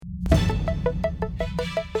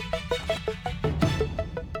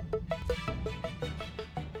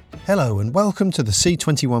Hello and welcome to the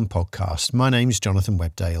C21 podcast. My name's Jonathan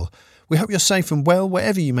Webdale. We hope you're safe and well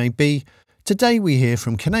wherever you may be. Today we hear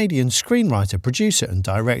from Canadian screenwriter, producer and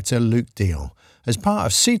director Luc Dion as part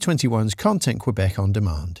of C21's Content Quebec On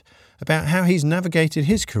Demand about how he's navigated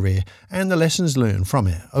his career and the lessons learned from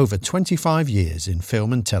it over 25 years in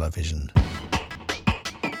film and television.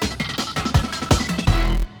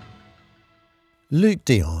 Luc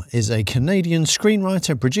Dion is a Canadian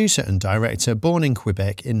screenwriter, producer and director born in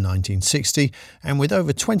Quebec in 1960 and with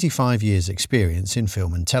over 25 years' experience in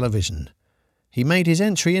film and television. He made his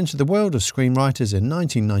entry into the world of screenwriters in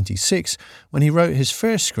 1996 when he wrote his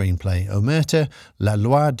first screenplay, Omerta, La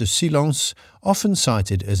Loi du Silence, often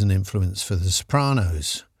cited as an influence for The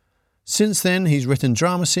Sopranos. Since then, he's written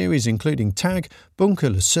drama series including Tag, Bunker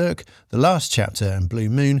le Cirque, The Last Chapter and Blue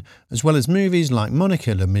Moon, as well as movies like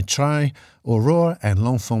Monica le Mitraille, Aurore and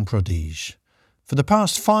L'Enfant Prodige. For the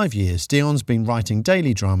past 5 years, Dion's been writing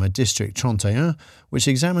daily drama District 31, which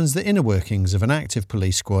examines the inner workings of an active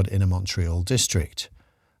police squad in a Montreal district.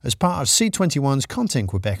 As part of C21's Content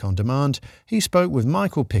Quebec On Demand, he spoke with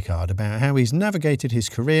Michael Picard about how he's navigated his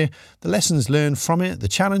career, the lessons learned from it, the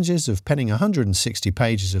challenges of penning 160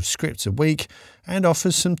 pages of scripts a week, and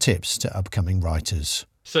offers some tips to upcoming writers.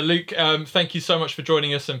 So Luc, thank you so much for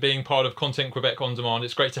joining us and being part of Content Quebec On Demand.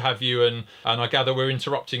 It's great to have you, and I gather we're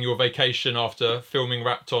interrupting your vacation after filming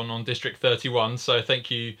wrapped on District 31, so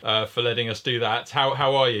thank you for letting us do that.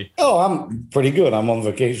 How are you? Oh, I'm pretty good. I'm on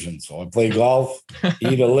vacation, so I play golf,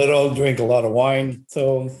 eat a little, drink a lot of wine,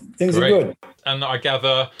 so things are good. And I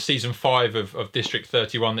gather season 5 of District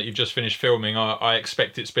 31 that you've just finished filming, I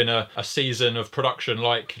expect it's been a season of production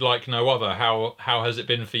like no other. How has it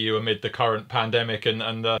been for you amid the current pandemic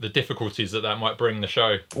and the difficulties that might bring the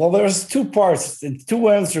show? Well, there's two parts, two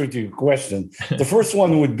answers to your question. The first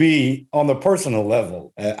one would be on the personal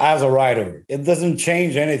level. As a writer, it doesn't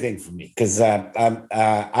change anything for me because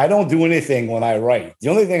I don't do anything when I write. The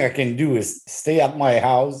only thing I can do is stay at my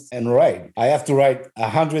house and write. I have to write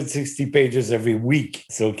 160 pages every week.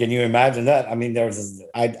 So can you imagine that? I mean,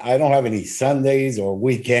 I don't have any Sundays or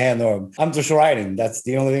weekend, or I'm just writing. That's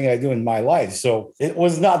the only thing I do in my life. So it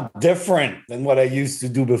was not different than what I used to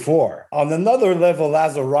do before. On another level,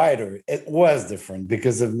 as a writer, it was different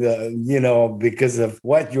because of because of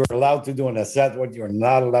what you're allowed to do on a set, what you're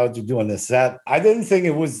not allowed to do on a set. I didn't think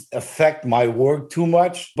it would affect my work too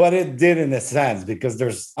much, but it did in a sense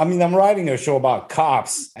because I'm writing a show about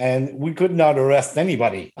cops and we could not arrest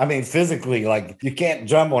anybody. I mean, physically, like you can't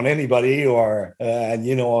jump on anybody or,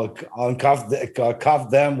 cuff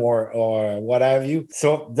them or what have you.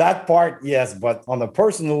 So that part, yes, but on a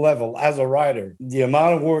personal level, as a writer, the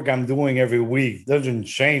amount of work I'm doing every week doesn't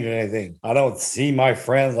change anything. I don't see my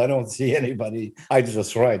friends. I don't see anybody. I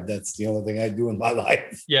just write. That's the only thing I do in my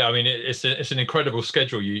life. Yeah, I mean, it's an incredible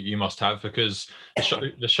schedule you must have because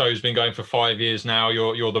the show's been going for 5 years now.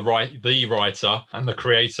 You're the writer and the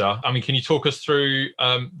creator. I mean, can you talk us through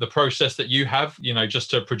the process that you have, just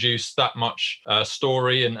to produce that much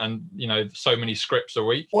story and so many scripts a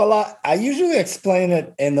week? Well, I usually explain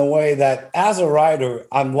it in the way that as a writer,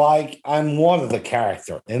 I'm one of the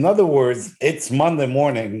character. In other words, it's Monday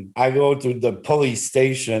morning. I go to the police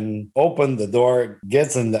station, open the door,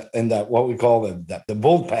 gets in that what we call the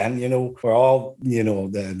bullpen, where all,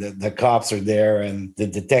 the cops are there and the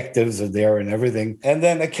detectives are there and everything. And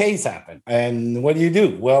then a case happened. And what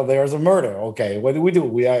do? Well, there's a murder. Okay, what do?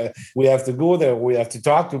 We have to go there. We have to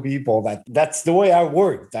talk to people. That's the way I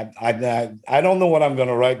work. I don't know what I'm going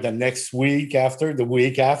to write the next week after, the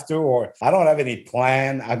week after, or I don't have any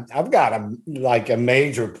plan. I've got a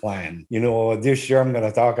major plan. This year I'm going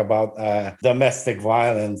to talk about domestic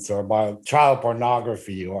violence or about child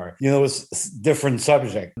pornography or, different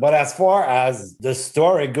subject. But as far as the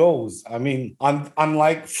story goes, I mean, I'm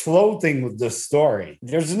like floating with the story.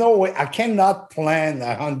 There's no way I cannot plan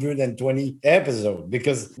 120 episodes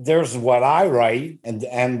because there's what I write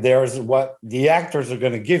and there's what the actors are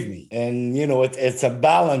going to give me. And, it's a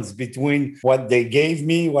balance between what they gave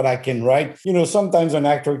me, what I can write. Sometimes an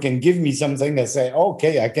actor can give me something and say,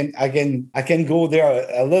 okay, I can go there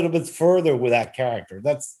a little bit further with that character.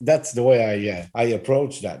 That's the way I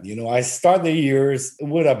approach that. I start the years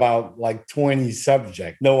with about like 20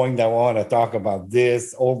 subjects, knowing that I want to talk about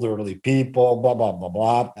this, elderly people, blah, blah, blah,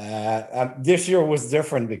 blah. This year was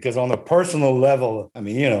different because on a personal level, I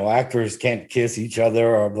mean, actors actors can't kiss each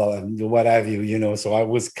other or blah, what have you, so I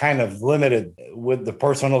was kind of limited with the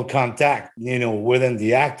personal contact, within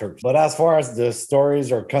the actors. But as far as the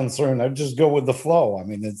stories are concerned, I just go with the flow. I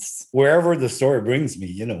mean, it's wherever the story brings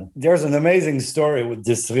me, There's an amazing story with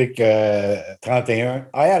District 31.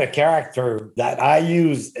 I had a character that I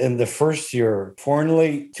used in the first year for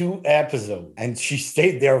only 2 episodes, and she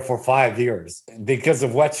stayed there for 5 years because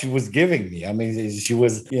of what she was giving me. I mean, she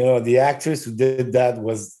was, the actress who did that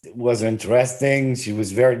was interesting. She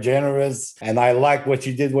was very generous, and I liked what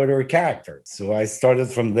she did with her character. So I started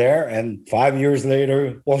from there, and 5 years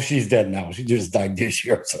later, well, she's dead now. She just died this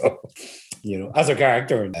year. So, as a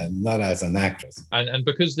character and not as an actress. And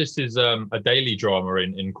because this is a daily drama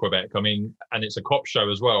in Quebec, I mean, and it's a cop show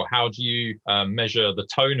as well, how do you measure the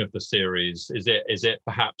tone of the series? Is it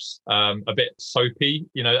perhaps a bit soapy,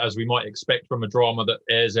 as we might expect from a drama that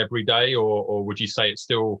airs every day, or would you say it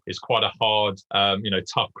still is quite a hard,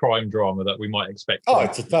 tough crime drama that we might expect? Oh,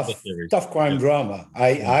 it's a tough crime drama.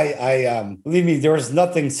 I believe me, there's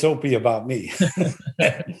nothing soapy about me.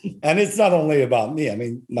 And it's not only about me. I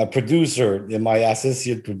mean, my producer and my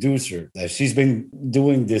associate producer, she's been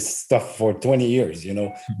doing this stuff for 20 years,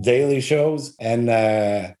 daily shows. And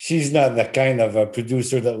she's not the kind of a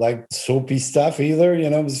producer that likes soapy stuff either,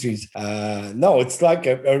 She's no, it's like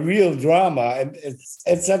a real drama. And it's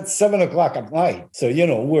at 7:00 at night. So,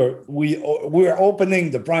 we're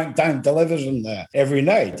opening the primetime television every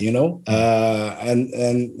night, and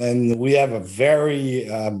we have a very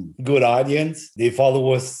good audience. They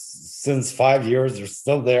follow us since 5 years. They're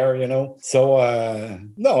still there, So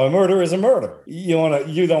no, a murder is a murder. You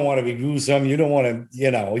don't want to be gruesome. You don't want to,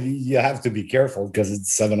 you have to be careful because it's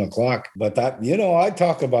 7:00. But that, I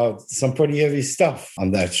talk about some pretty heavy stuff on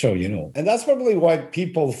that show, And that's probably why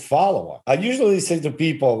people follow us. I usually say to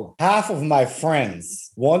people, half of my friends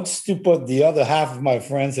wants to put the other half of my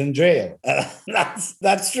friends in jail.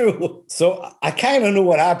 That's true. So I kind of know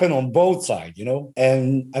what happened on both sides, And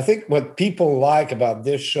I think what people like about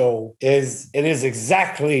this show is it is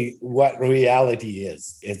exactly what reality is.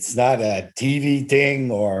 It's not a TV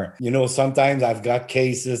thing or, sometimes I've got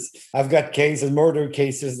cases, murder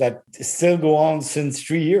cases that still go on since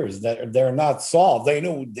 3 years that they're not solved. They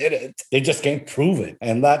know who did it. They just can't prove it.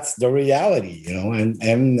 And that's the reality,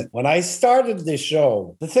 And when I started this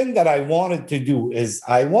show, the thing that I wanted to do is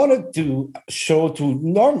I wanted to show to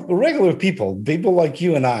regular people like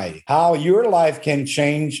you and I, how your life can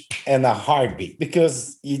change in a heartbeat because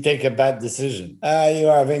you take a bad decision.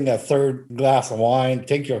 You're having a third glass of wine,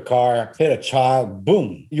 take your car, hit a child, boom,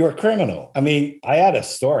 you're a criminal. I mean, I had a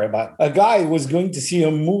story about a guy who was going to see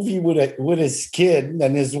a movie with his kid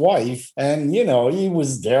and his wife. And, he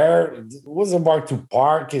was there, was about to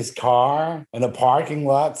park his car in a parking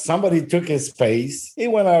lot. Somebody took his space. He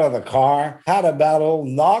went out of the car, had a battle,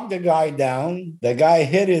 knocked the guy down. The guy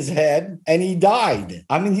hit his head and he died.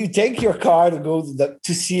 I mean, you take your car to go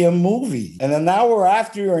to see a movie. And an hour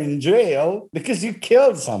after you're in jail because you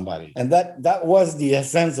killed somebody. And that was the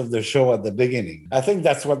essence of the show at the beginning. I think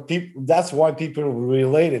that's why people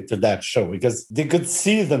related to that show because they could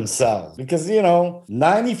see themselves. Because,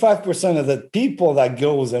 95% of the people that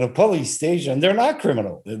goes in a police station, they're not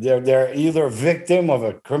criminal. They're either victim of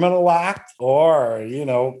a criminal act or,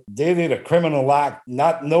 they did a criminal act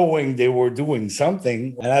not knowing they were doing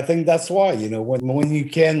something. And I think that's why, when you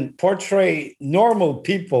can portray normal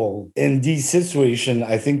people in these situations,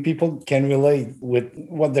 I think people can relate with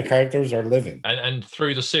what the characters are living. And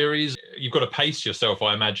through the series, you've got to pace yourself,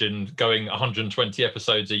 I imagine, going 120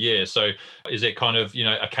 episodes a year. So is it kind of,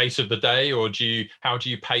 a case of the day, or how do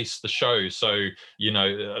you pace the show? So,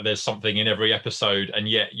 there's something in every episode and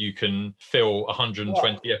yet you can fill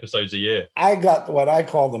 120 episodes a year. I got what I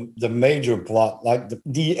call the major plot, like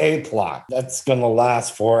the A plot. That's going to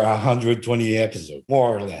last for 120 episodes,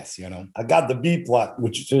 more or less, I got the B plot,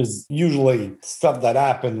 which is usually stuff that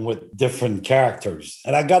happened with different characters.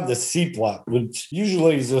 And I got the C plot, which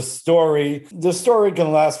usually is a story. The story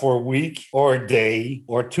can last for a week or a day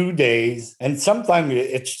or 2 days. And sometimes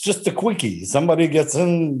it's just a quickie. Somebody gets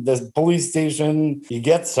in the police station, he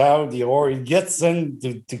gets out, or he gets in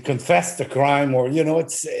to confess the crime, or,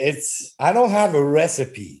 it's, I don't have a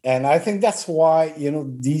recipe. And I think that's why,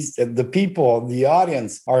 the people, the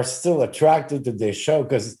audience are still attracted to this show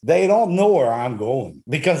because they don't know where I'm going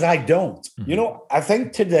because I don't. Mm-hmm. I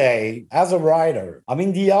think today, as a writer, I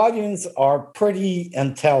mean, the audience are pretty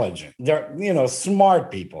intelligent. They're,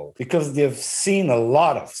 smart people because they've seen a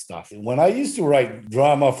lot of stuff. When I used to write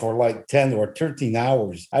drama for like 10 or 13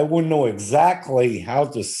 hours, I wouldn't know exactly how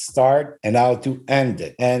to start and how to end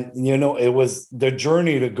it. And, it was the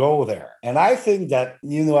journey to go there. And I think think that,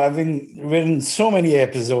 I've written so many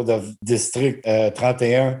episodes of District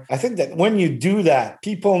 31. I think that when you do that,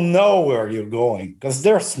 people know where you're going because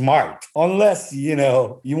they're smart, unless,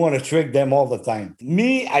 you want to trick them all the time.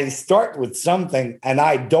 Me, I start with something and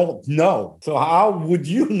I don't know. So how would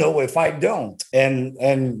you know if I don't?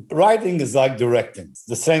 And writing is like directing. It's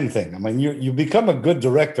the same thing. I mean, you become a good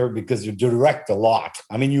director because you direct a lot.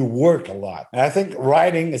 I mean, you work a lot. And I think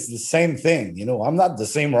writing is the same thing. I'm not the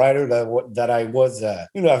same writer that I was.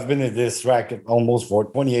 I've been in this racket almost for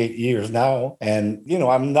 28 years now. And,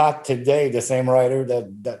 I'm not today the same writer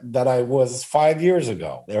that I was 5 years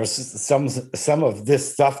ago. There's some of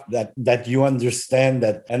this stuff that you understand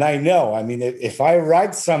that. And I know, I mean, if I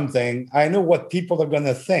write something, I know what people are going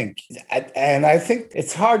to think. And I think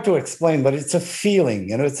it's hard to explain, but it's a feeling,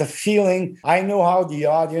 it's a feeling. I know how the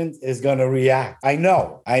audience is going to react. I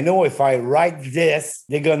know if I write this,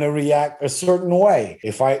 they're going to react a certain way.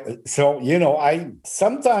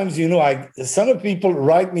 Sometimes, some people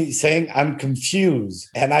write me saying I'm confused.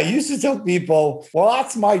 And I used to tell people, well,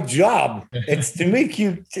 that's my job. It's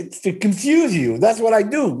to confuse you. That's what I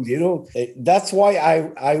do. That's why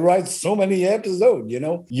I write so many episodes.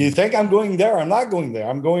 You think I'm going there? I'm not going there.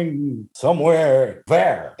 I'm going somewhere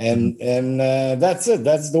there. And that's it.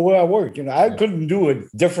 That's the way I work. I couldn't do it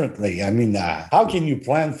differently. I mean, how can you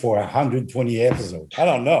plan for 120 episodes? I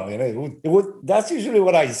don't know. That's usually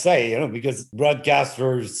what I say, because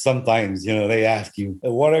broadcasters sometimes, they ask you,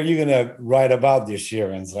 what are you going to write about this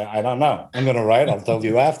year? And say, I don't know. I'm going to write. I'll tell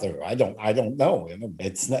you after. I don't know.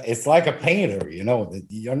 It's like a painter.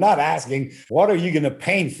 You're not asking, what are you going to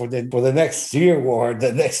paint for the next year or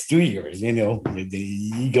the next 2 years?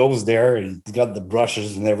 He goes there and he's got the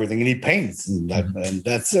brushes and everything and he paints and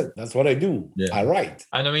that's it. That's what I do. Yeah. I write.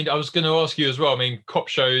 And I mean, I was going to ask you as well. I mean, cop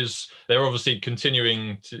shows, they're obviously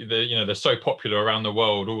continuing to, they're so popular around the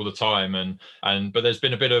world all the time. But there's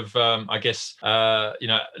been a bit of,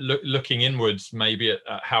 looking inwards maybe at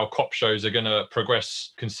how cop shows are going to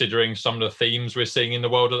progress, considering some of the themes we're seeing in the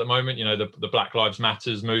world at the moment. The Black Lives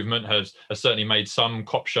Matters movement has certainly made some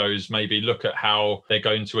cop shows maybe look at how they're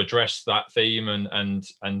going to address that theme and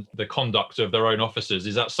the conduct of their own officers.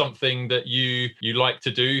 Is that something that you like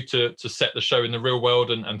to do to set the show in the real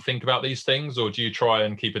world and think about these things, or do you try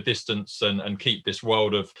and keep a distance and keep this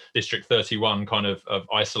world of District 31 kind of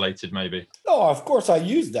isolated maybe? No, of course I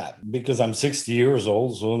use that because I'm 60 years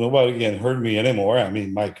old, so nobody can hurt me anymore. I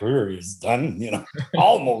mean, my career is done,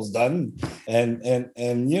 almost done. And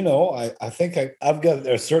I think I've got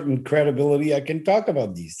a certain credibility. I can talk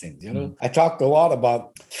about these things, I talked a lot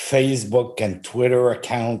about Facebook and Twitter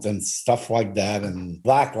account and stuff like that, and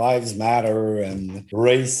Black Lives Matter and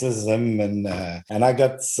racism. And I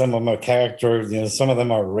got some of my characters, some of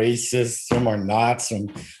them are racist, some are not.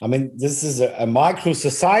 I mean, this is a micro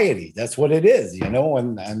society. That's what it is,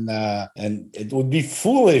 and it would be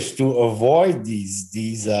foolish to avoid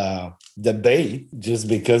these debate just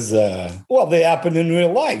because, they happen in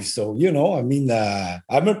real life. So,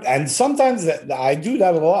 and sometimes I do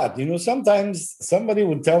that a lot. Sometimes somebody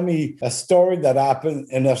would tell me a story that happened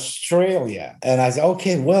in Australia. And I say,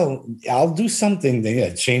 okay, well, I'll do something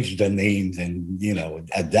there, change the names and,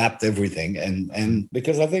 adapt everything. And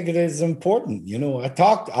because I think it is important, I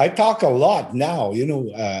talk a lot now,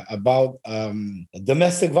 about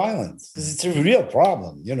domestic violence because it's a real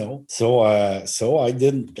problem, So I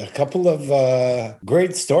did a couple of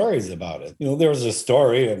great stories about it. There was a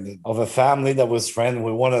story of a family that was friends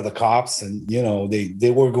with one of the cops, and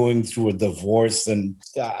they were going through a divorce, and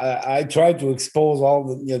I tried to expose all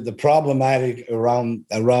the problematic around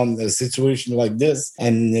a situation like this,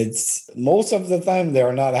 and it's most of the time they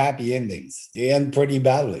are not happy endings. They end pretty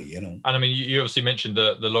badly, And I mean, you obviously mentioned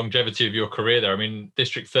the longevity of your career there. I mean,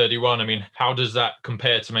 District 31. I mean, how does that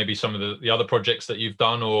compare to maybe some of the other projects that you've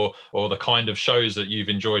done, or the kind of shows that you've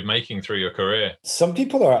enjoyed making through your career? Some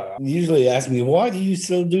people are usually ask me, why do you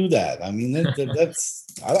still do that? I mean, that's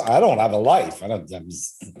I don't have a life.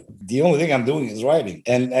 The only thing I'm doing is writing,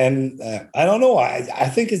 and I don't know. I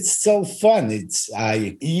think it's still fun.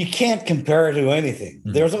 You can't compare it to anything.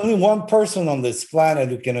 Mm-hmm. There's only one person on this planet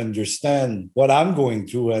who can understand what I'm going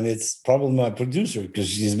through, and it's probably my producer, because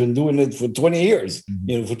she's been doing it for 20 years.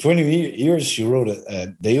 Mm-hmm. For 20 years, she wrote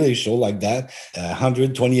a daily show like that,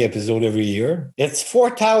 120 episodes every year. It's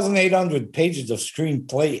 4,800 pages of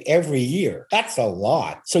screenplay every year. That's a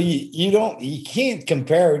lot. So you can't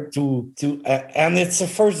compare it to and it's a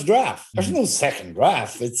first draft. There's no second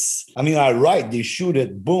draft. I write, they shoot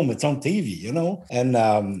it, boom, it's on TV, And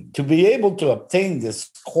to be able to obtain this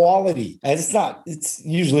quality, and it's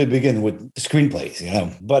usually begin with screenplays,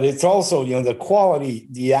 but it's also, the quality,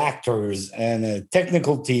 the actors and a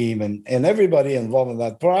technical team and everybody involved in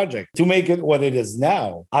that project to make it what it is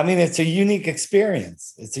now. It's a unique experience.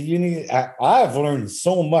 I've learned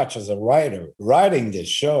so much as a writer writing this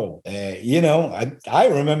show. I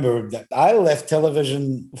remember that I left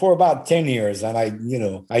television for about 10 years and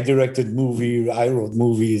I directed movies, I wrote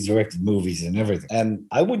movies, directed movies and everything. And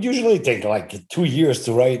I would usually take like 2 years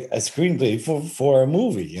to write a screenplay for a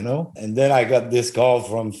movie, And then I got this call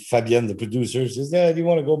from Fabienne, the producer, says, "Yeah, do you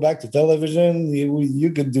want to go back to television? You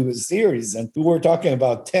could do a series." And we were talking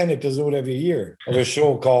about 10 episodes every year of a show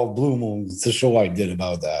called Blue Moon. It's a show I did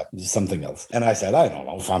about something else. And I said, I don't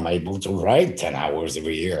know if I'm able to write 10 hours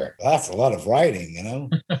every year. That's a lot of writing,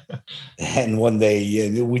 And one day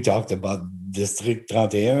we talked about District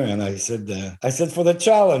 31, and I said, for the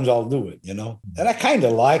challenge, I'll do it, And I kind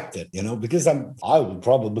of liked it, because I would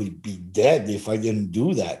probably be dead if I didn't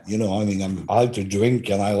do that, I like to drink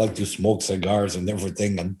and I like to smoke cigars and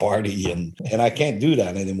everything and party, and I can't do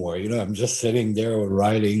that anymore, I'm just sitting there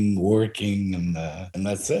writing, working, and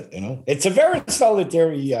that's it, It's a very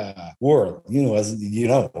solitary world,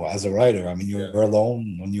 as a writer. You're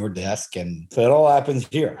alone on your desk, and so it all happens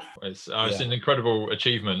here. It's an incredible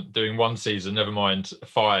achievement doing one season, never mind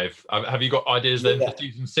 5. Have you got ideas then for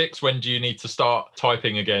season 6? When do you need to start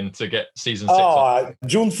typing again to get season 6?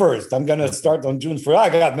 June 1st. I'm going to start on June 1st. I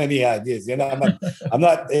got many ideas,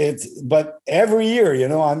 but every year,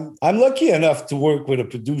 I'm lucky enough to work with a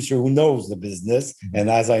producer who knows the business. And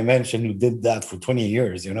as I mentioned, who did that for 20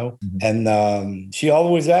 years, and she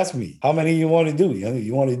always asks me, how many you want to do?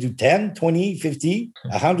 You want to do 10, 20, 50,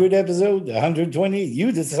 100 episodes, 120?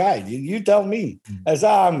 You decide. You tell me. As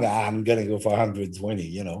I'm going to go for 120,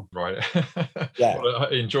 Right. Yeah. Well,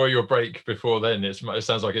 enjoy your break before then. It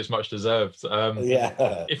sounds like it's much deserved.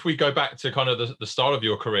 If we go back to kind of the start of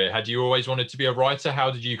your career, had you always wanted to be a writer?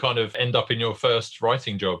 How did you kind of end up in your first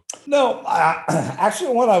writing job? No,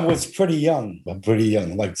 actually, when I was pretty young,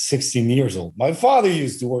 like 16 years old, my father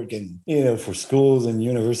used to work in, for schools and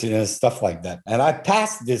universities and stuff like that. And I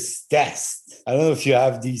passed this test. I don't know if you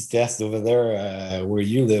have these tests over there where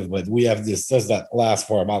you live, but we have this test that lasts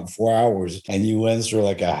for about 4 hours, and you answer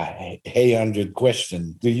like a 800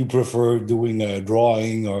 question. Do you prefer doing a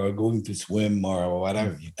drawing or going to swim or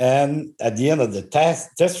whatever? And at the end of the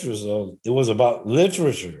test result, it was about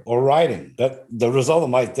literature or writing. But the result of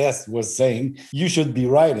my test was saying, you should be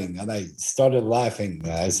writing. And I started laughing.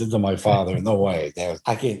 I said to my father, no way, Dad,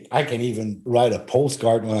 I can't even write a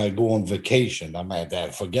postcard when I go on vacation. I'm like,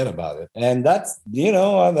 Dad, forget about it. And that's, the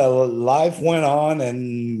life went on,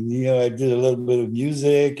 and, I did a little bit of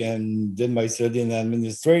music and did my study in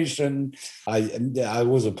administration. I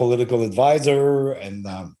was a political advisor, and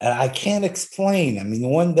I can't explain.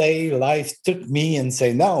 One day life took me and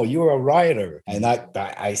said, no, you're a writer. And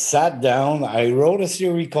I sat down, I wrote a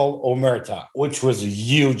series called Omerta, which was a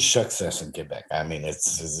huge success in Quebec.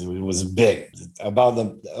 It was big, about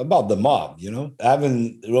the mob, I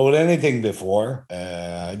haven't wrote anything before.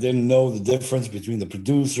 I didn't know the difference between the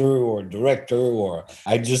producer or director, or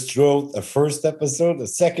I just wrote the first episode, the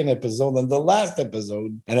second episode, and the last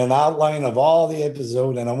episode, and an outline of all the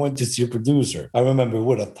episode. And I went to see a producer. I remember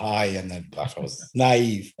with a tie, and I was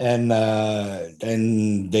naive. And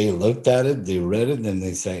they looked at it, they read it, and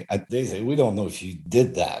they say, we don't know if you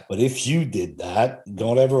did that, but if you did that,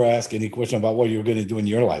 don't ever ask any question about what you're going to do in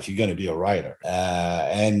your life. You're going to be a writer.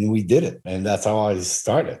 And we did it. And that's how I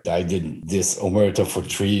started. I did this Omerta for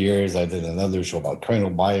 3 years. I did another show about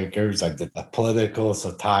criminal bikers. I did a political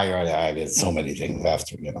satire. I did so many things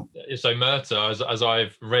after, So Omerta, as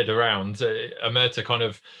I've read around, Omerta kind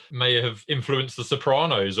of may have influenced The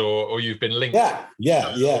Sopranos, or you've been linked. Yeah.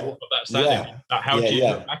 How do you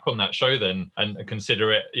look back on that show then and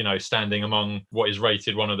consider it, standing among what is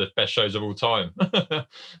rated one of the best shows of all time?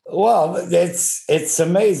 Well, it's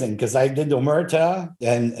amazing because I did Omerta,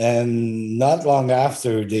 and not long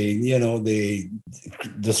after the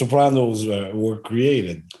Sopranos were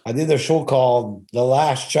created, I did a show called The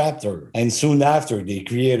Last Chapter, and soon after they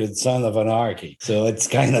created Son of Anarchy. So it's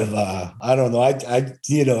kind of I don't know.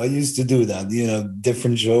 I used to do that,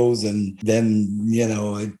 different shows, and then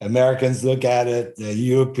Americans look at it,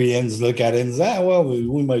 Europeans look at it, and say, well,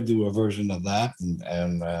 we might do a version of that,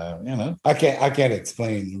 and I can't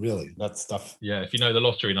explain really that stuff. Yeah, if you know the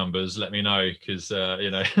lottery numbers, let me know, because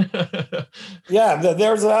Yeah,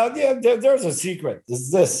 there's a secret.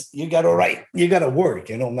 this. You got to write. You got to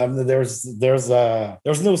work. I mean, there's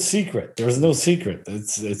no secret. There's no secret.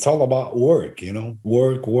 It's all about work.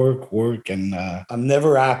 Work. And I'm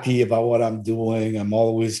never happy about what I'm doing. I'm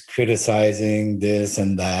always criticizing this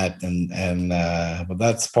and that. But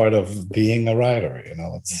that's part of being a writer.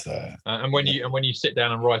 It's and when you sit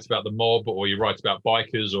down and write about the mob, or you write about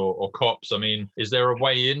bikers or cops, I mean, is there a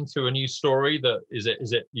way into a new story that is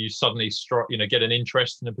it you suddenly get an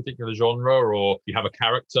interest in a particular genre, or you have a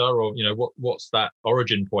character, or what's that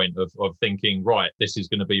origin point of thinking, right, this is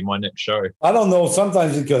going to be my next show? I don't know.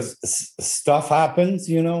 Sometimes because stuff happens,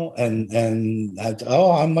 and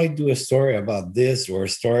I might do a story about this or a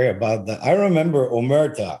story about that. I remember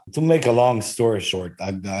Omerta. To make a long story short,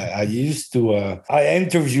 I used to I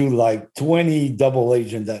interviewed like 20 double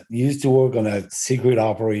agents that used to work on a secret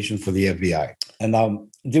operation for the FBI, and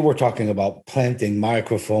they were talking about planting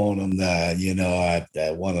microphone on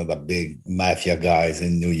at one of the big mafia guys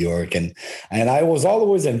in New York, and I was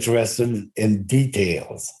always interested in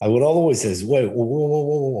details. I would always say, "Wait,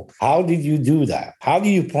 whoa. How did you do that? How do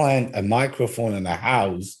you plant a microphone in a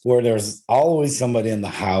house where there's always somebody in the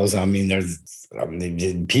house? I mean,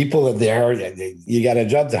 people are there. You got a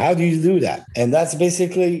job. How do you do that?" And that's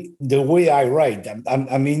basically the way I write.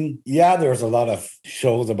 I mean, yeah, there's a lot of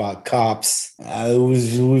shows about cops.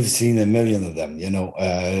 We've seen a million of them,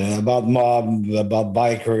 about mob, about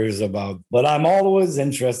bikers, but I'm always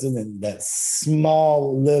interested in that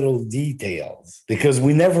small little details because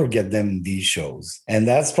we never get them in these shows. And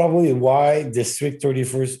that's probably why District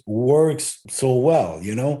 31st works so well,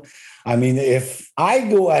 I mean, if I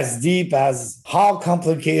go as deep as how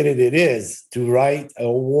complicated it is to write a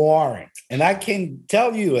warrant, and I can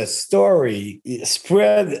tell you a story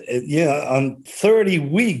spread, on 30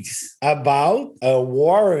 weeks about a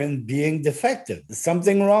warrant being defective.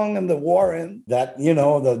 Something wrong in the warrant that,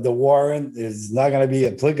 the warrant is not going to be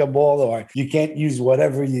applicable, or you can't use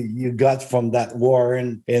whatever you got from that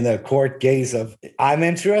warrant in a court case. I'm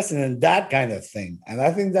interested in that kind of thing. And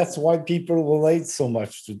I think that's why people relate so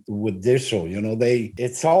much with this show.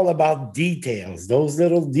 It's all about details, those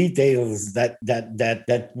little details that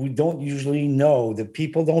we don't usually know, that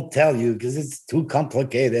people don't tell you because it's too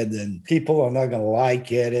complicated and people are not going to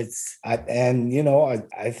like it.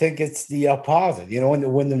 I think it's the opposite.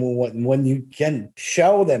 When you can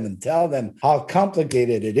show them and tell them how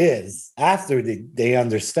complicated it is after they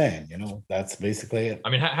understand, that's basically it. I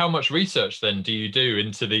mean, how much research then do you do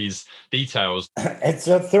into these details? It's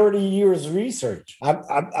a 30 years research.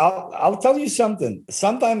 I'll tell you something.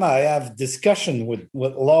 Sometimes I have discussion with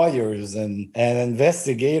lawyers and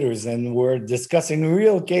investigators, and we're discussing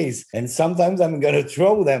real case. And sometimes I'm going to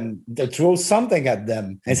throw something at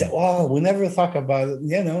them and say, "Oh, we never thought about it.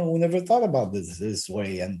 We never thought about this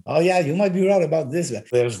way." And, "Oh yeah, you might be right about this."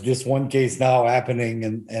 There's this one case now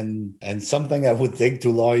happening, and something I would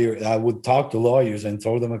I would talk to lawyers and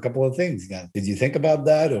throw them a couple of things. Did you think about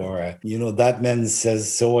that? Or, that man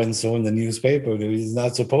says so and so in the newspaper. He's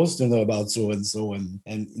not supposed to know about so and so. And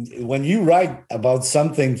when you write about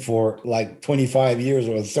something for like 25 years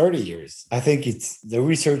or 30 years, I think the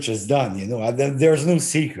research is done. There's no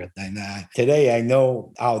secret. And today I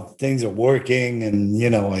know how things are working, and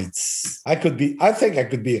I think I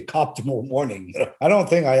could be a cop tomorrow morning. I don't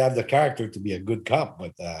think I have the character to be a good cop,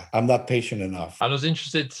 but I'm not patient enough. And I was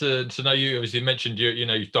interested to know, you obviously mentioned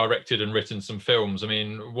you've directed and written some films. I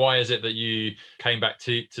mean, why is it that you came back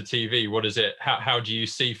to TV? What is it? How do you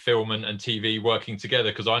see film and TV working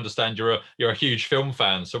together? Because I understand you're a huge film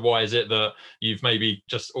fan. So why is it that you've maybe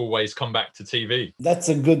just always come back to TV? That's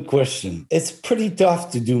a good question. It's pretty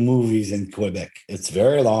tough to do movies in Quebec. It's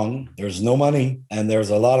very long. There's no money, and there's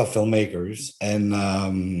a lot of filmmakers. And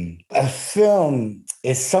a film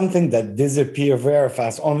is something that disappears very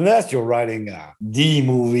fast, unless you're writing the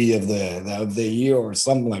movie of the year or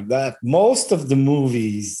something like that. Most of the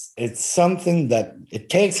movies, it's something that it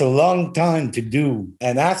takes a long time to do,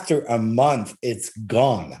 and after a month, it's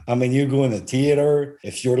gone. I mean, you go in a theater.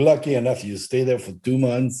 If you're lucky enough, you stay there for 2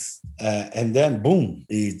 months, and then boom,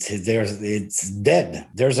 it's dead.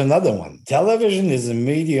 There's another one. Television is a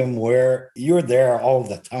medium where you're there all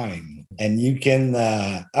the time, and you can.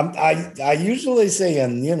 I usually say,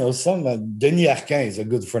 and Denis Arcand is a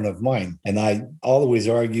good friend of mine, and I always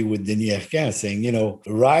argue with Denis Arcand, saying,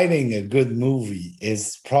 writing a good movie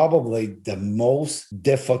is probably the most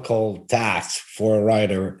difficult task for a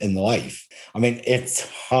writer in life. I mean, it's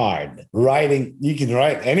hard.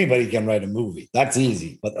 Anybody can write a movie. That's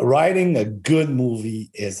easy. But writing a good movie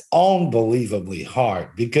is unbelievably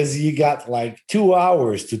hard because you got like 2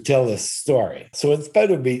 hours to tell a story. So it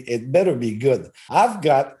better better be good. I've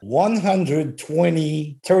got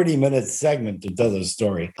 120 30-minute segment to tell a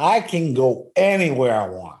story. I can go anywhere I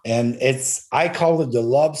want. And I call it the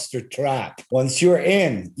lobster trap. Once you're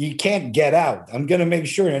in, you can't get out. I'm going to make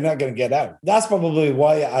sure you're not going to get out. That's probably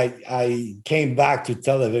why I came back to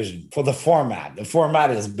television, for the format. The format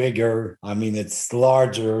is bigger. I mean, it's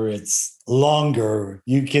larger. It's longer.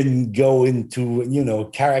 You can go into,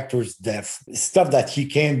 characters' depth, stuff that you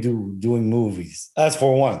can't do doing movies. That's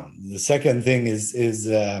for one. The second thing is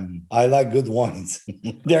I like good wines.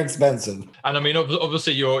 They're expensive. And I mean,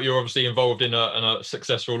 obviously you're obviously involved in a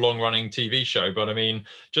successful long-running TV show, but I mean,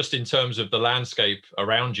 just in terms of the landscape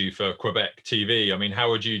around you for Quebec TV, I mean,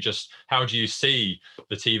 how do you see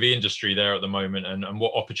the TV industry there at the moment, and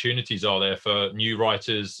what opportunities are there for new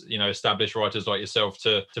writers, established writers like yourself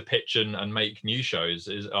to pitch and make new shows?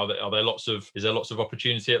 Is there lots of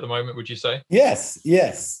opportunity at the moment, would you say?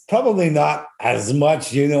 Yes. Probably not as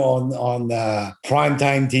much, on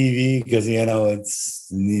primetime TV, because, it's,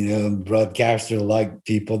 broadcaster like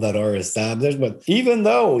people that are established. But even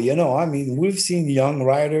though, we've seen young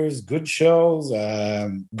writers, good shows,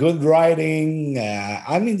 good writing.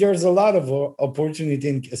 There's a lot of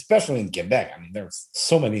opportunity, especially in Quebec. There's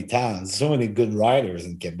so many talents, so many good writers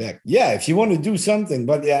in Quebec. Yeah, if you want to do something,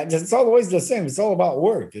 but yeah, it's always the same. It's all about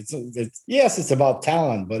work. It's about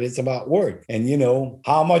talent, but it's about work. And,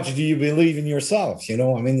 how much do you believe in yourself?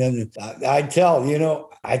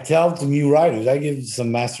 I tell to new writers, I give some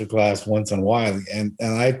masterclass once in a while, and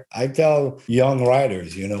I tell young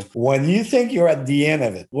writers, when you think you're at the end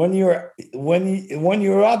of it, when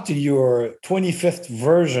you're up to your 25th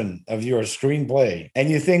version of your screenplay,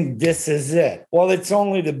 and you think this is it, well, it's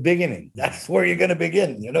only the beginning. That's where you're going to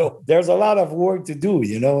begin. There's a lot of work to do.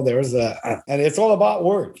 And it's all about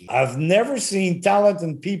work. I've never seen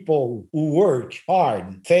talented people who work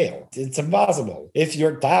hard fail. It's impossible. If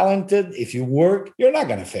you're talented, if you work, you're not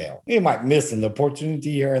going to fail. You might miss an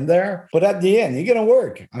opportunity here and there, but at the end, you're going to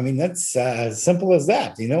work. That's as simple as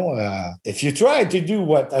that. If you try to do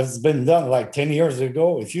what has been done like 10 years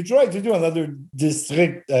ago, if you try to do another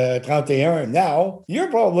District 31 now, you're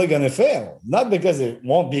probably going to fail. Not because it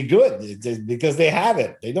won't be good, it's because they have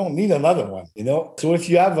it. They don't need another one, So if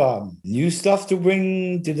you have new stuff to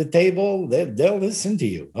bring to the table, they'll listen to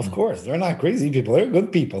you. Of course, they're not crazy people. They're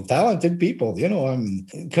good people, talented people.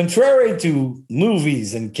 Contrary to movies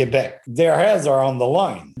in Quebec, their heads are on the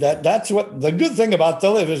line. That's what the good thing about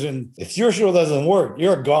television. If your show doesn't work,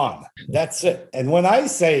 you're gone. That's it. And when I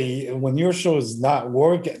say when your show is not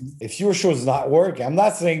working, if your show is not working, I'm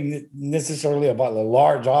not saying necessarily about a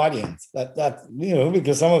large audience.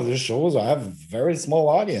 Because some of the shows have a very small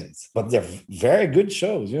audience, but they're very good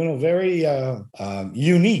shows. Very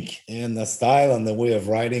unique in the style and the way of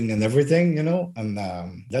writing and everything. And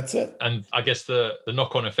that's it. And I guess the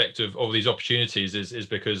knock-on effect of all these opportunities is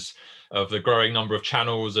because of the growing number of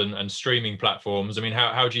channels and streaming platforms. I mean,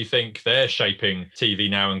 how do you think they're shaping TV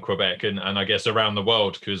now in Quebec and I guess around the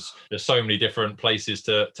world? Because there's so many different places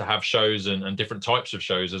to have shows and different types of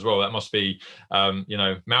shows as well. That must be,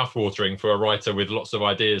 mouth-watering for a writer with lots of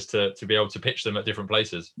ideas to be able to pitch them at different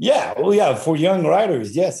places. Yeah. Well, yeah. For young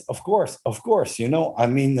writers, yes, of course.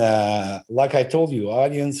 Like I told you,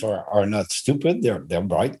 audience are not stupid. They're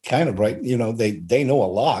bright, kind of bright. They know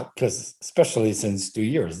a lot, because especially since 2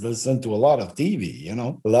 years, listen to a lot of TV,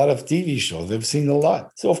 a lot of TV shows. They've seen a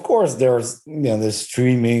lot. So of course there's, the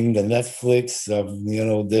streaming, the Netflix of,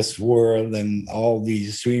 this world and all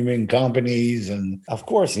these streaming companies. And of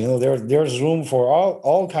course, there's room for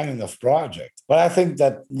all kinds of projects. But I think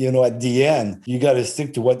that, at the end, you got to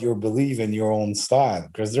stick to what you believe in, your own style,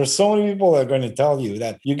 because there's so many people that are going to tell you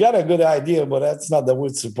that you got a good idea, but that's not the way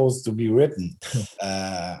it's supposed to be written,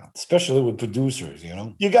 especially with producers,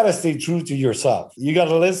 You got to stay true to yourself. You got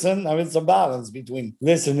to listen. It's a balance between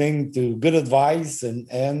listening to good advice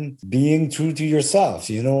and being true to yourself.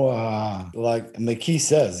 Like McKee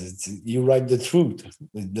says, you write the truth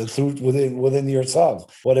within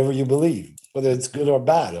yourself, whatever you believe, whether it's good or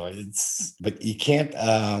bad, but you can't.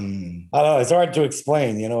 I don't know. It's hard to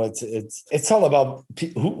explain. It's all about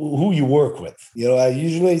who you work with. I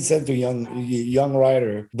usually said to young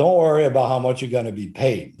writer, don't worry about how much you're going to be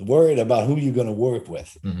paid. Worry about who you're going to work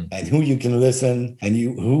with, and who you can listen and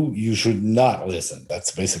who you should not listen.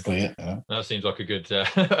 That's basically it. That seems like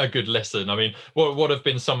a good lesson. I mean, what have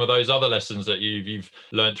been some of those other lessons that you've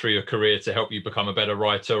learned through your career to help you become a better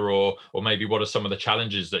writer, or maybe what are some of the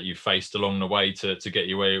challenges that you've faced along the way to get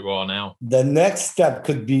you where you are now? The next step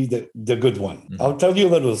could be the good one. Mm-hmm. I'll tell you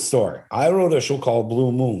a little story. I wrote a show called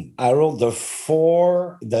Blue Moon. I wrote the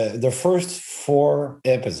first 4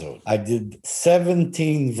 episodes. I did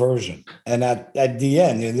 17 versions. And at the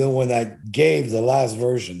end, when I gave the last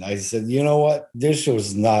version, I said, you know what? This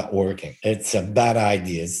show's not working. It's a bad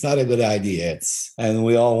idea. It's not a good idea. And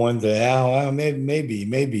we all went to, well,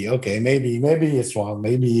 maybe, okay, maybe it's wrong.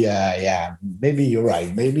 Maybe, maybe you're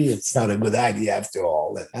right. Maybe it's not a good idea after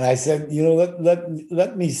all. And I said,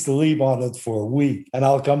 let me sleep on it for a week and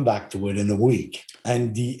I'll come back to it in a week.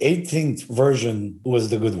 And the 18th version was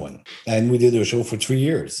the good one. And we did a show for 3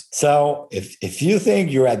 years. So if you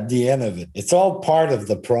think you're at the end of it, it's all part of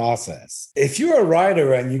the process. If you're a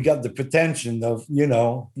writer and you got the pretension of, you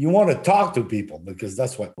want to talk to people, because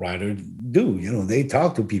that's what writers do, they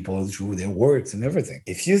talk to people through their works and everything.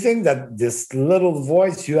 If you think that this little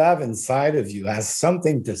voice you have inside of you has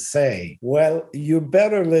something to say, well, you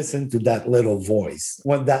better listen to that little voice.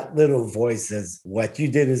 When that little voice says, what you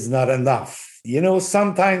did is not enough.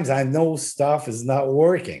 Sometimes I know stuff is not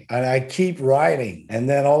working and I keep writing. And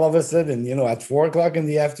then all of a sudden, at 4:00 in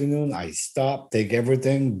the afternoon, I stop, take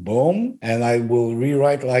everything, boom, and I will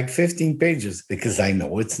rewrite like 15 pages because I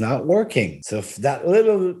know it's not working. So if that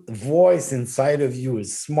little voice inside of you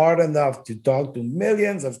is smart enough to talk to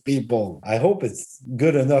millions of people, I hope it's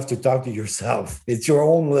good enough to talk to yourself. It's your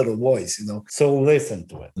own little voice, So listen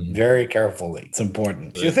to it very carefully. It's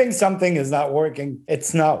important. If you think something is not working,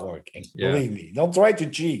 it's not working. Yeah. Believe me. Don't try to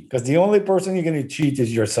cheat because the only person you're going to cheat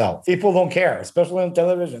is yourself. People don't care, especially on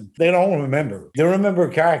television. They don't remember. They remember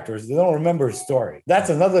characters. They don't remember a story. That's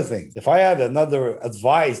another thing. If I had another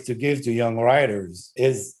advice to give to young writers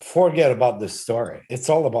is forget about the story. It's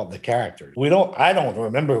all about the characters. I don't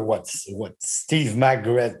remember what Steve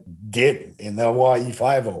McGrath did in Hawaii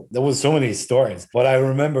Five-0. There was so many stories, but I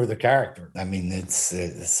remember the character. I mean, it's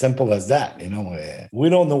as simple as that. We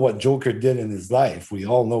don't know what Joker did in his life. We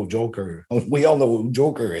all know Joker. We all know who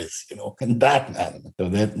Joker is, and Batman. So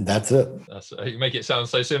that's it. You make it sound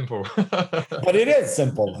so simple. But it is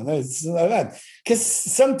simple. And it's like that. Because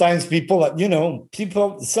sometimes people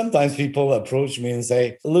approach me and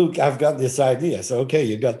say, Luke, I've got this idea. So, okay,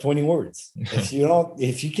 you got 20 words.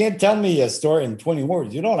 If you can't tell me a story in 20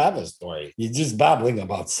 words, you don't have a story. You're just babbling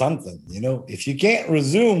about something, If you can't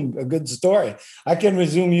resume a good story, I can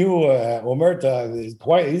resume you, Omerta,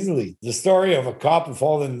 quite easily. The story of a cop who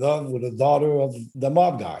falls in love with a daughter of the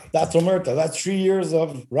mob guy. That's Omerta. That's 3 years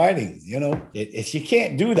of writing, If you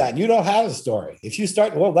can't do that, you don't have a story. If you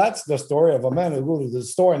start, that's the story of a man who goes to the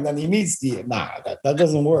store and then he meets that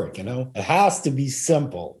doesn't work, It has to be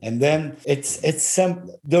simple. And then it's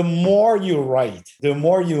simple. The more you write, the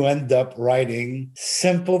more you end up writing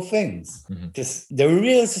simple things. Because the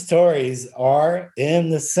real stories are in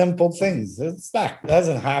the simple things. It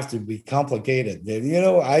doesn't have to be complicated.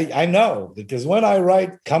 I know because when I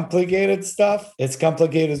write complicated stuff, it's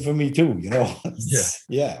complicated for me too,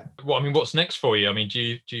 Yeah. Well, what's next for you?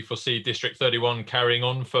 Do you foresee District 31 carrying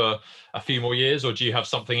on for a few more years, or do you have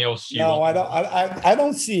something else? I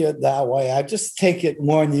don't see it that way. I just take it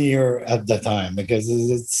 1 year at the time because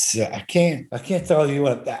I can't tell you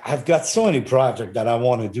what. I've got so many projects that I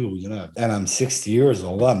want to do, and I'm 60 years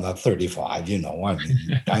old. I'm not 35,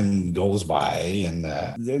 time goes by, and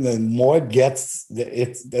the more it gets,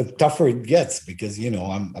 the tougher it gets because,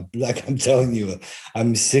 I'm telling you,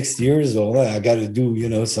 I'm 60 years old. I got to do,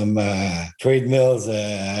 some treadmills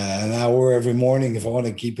an hour every morning if I want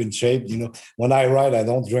to keep in shape. When I write, I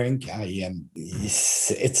don't drink.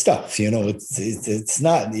 It's tough. It's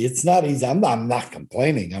not easy. I'm not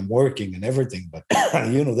complaining. I'm working and everything, but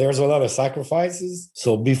there's a lot of sacrifices.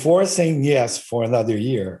 So before saying yes for another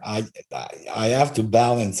year, I have to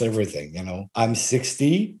balance everything. I'm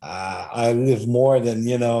 60. I live more than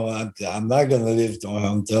I'm not going to live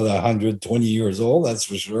until 120 years old. That's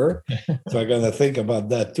for sure. So I got to think about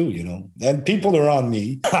that too. And people around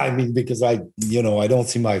me. Because I don't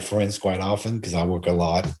see my friends quite often because I work a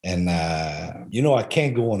lot, and I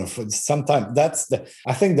can't go on sometimes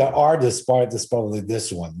I think the hardest part is probably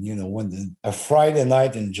this one. When a Friday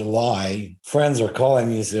night in July, friends are calling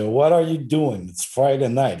me and say, "What are you doing? It's Friday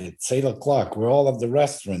night. It's 8:00. We're all at the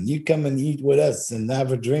restaurant. You come and eat with us and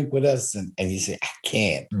have a drink with us." And you say, "I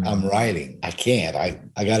can't. I'm writing. I can't.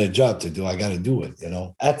 I got a job to do. I got to do it."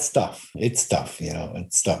 That's tough. It's tough.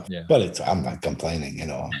 It's tough. Yeah. But I'm not complaining.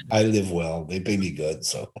 I live well. They pay me good.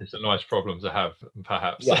 So it's a nice problem to have,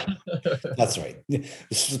 perhaps. Yeah, that's right.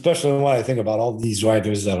 Especially when I think about all these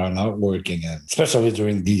writers that are not working, and especially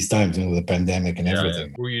during these times, the pandemic and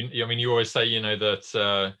everything. Yeah. Well, you always say,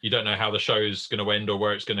 that you don't know how the show's going to end or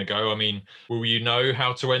where it's going to go. I mean, will you know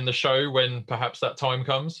how to end the show when perhaps that time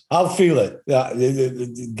comes? I'll feel it.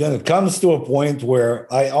 It comes to a point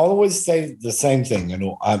where I always say the same thing.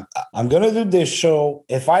 I'm going to do this show.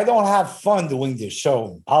 If I don't have fun doing this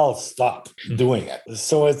show, I'll stop doing it.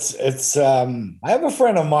 So I have a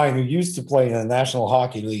friend of mine who used to play in the National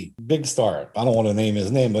Hockey League, big star. I don't want to name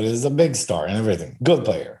his name, but he's a big star and everything. Good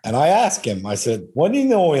player. And I asked him, I said, when do you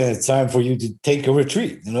know when it's time for you to take a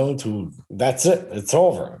retreat? That's it. It's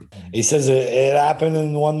over. He says it happened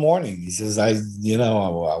in one morning. He says, I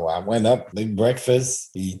went up, big breakfast.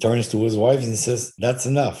 He turns to his wife and he says, that's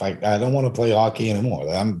enough. I don't want to play hockey anymore.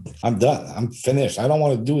 I'm done. I'm finished. I don't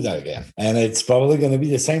want to do that again. And it's probably going to be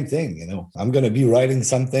the same thing. I'm going to be writing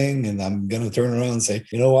something and I'm going to turn around and say,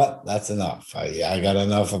 you know what? That's enough. I got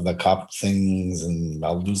enough of the cop things and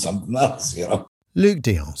I'll do something else, Luc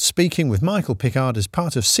Dion speaking with Michael Picard as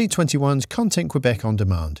part of C21's Content Quebec On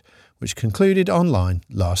Demand, which concluded online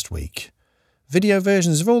last week. Video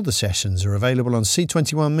versions of all the sessions are available on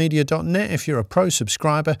c21media.net if you're a pro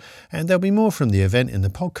subscriber, and there'll be more from the event in the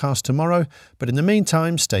podcast tomorrow. But in the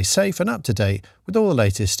meantime, stay safe and up to date with all the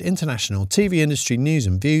latest international TV industry news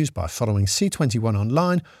and views by following C21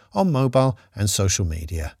 online, on mobile and social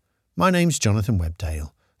media. My name's Jonathan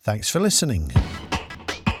Webdale. Thanks for listening.